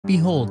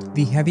Behold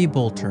the heavy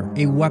bolter,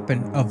 a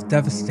weapon of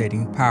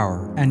devastating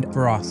power and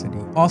ferocity.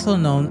 Also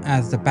known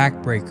as the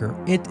Backbreaker,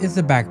 it is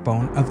the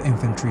backbone of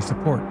infantry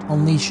support,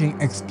 unleashing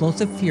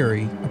explosive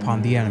fury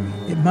upon the enemy.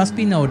 It must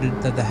be noted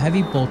that the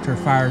heavy bolter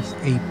fires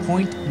a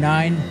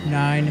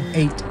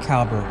 .998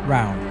 caliber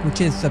round, which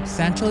is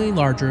substantially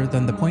larger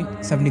than the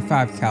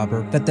 .75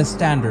 caliber that the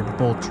standard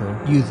bolter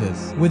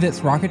uses. With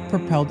its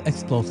rocket-propelled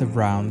explosive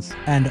rounds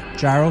and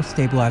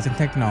gyro-stabilizing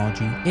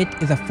technology, it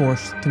is a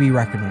force to be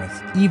reckoned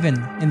with,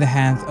 even in the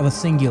hands of a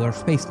singular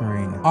space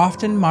marine.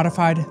 Often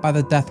modified by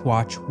the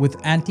Deathwatch with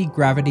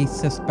anti-gravity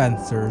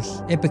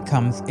suspensors, it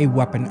becomes a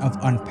weapon of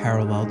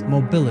unparalleled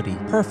mobility,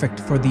 perfect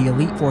for the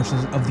elite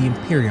forces of the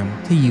Imperium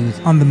to use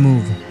on the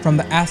move. From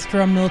the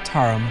Astra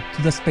Militarum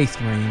to the Space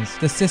Marines,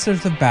 the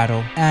Sisters of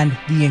Battle, and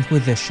the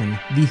Inquisition,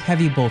 the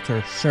heavy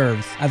bolter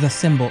serves as a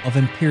symbol of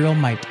Imperial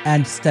might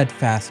and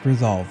steadfast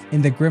resolve.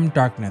 In the grim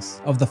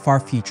darkness of the far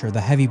future, the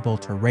heavy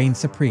bolter reigns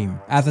supreme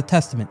as a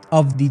testament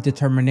of the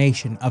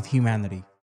determination of humanity.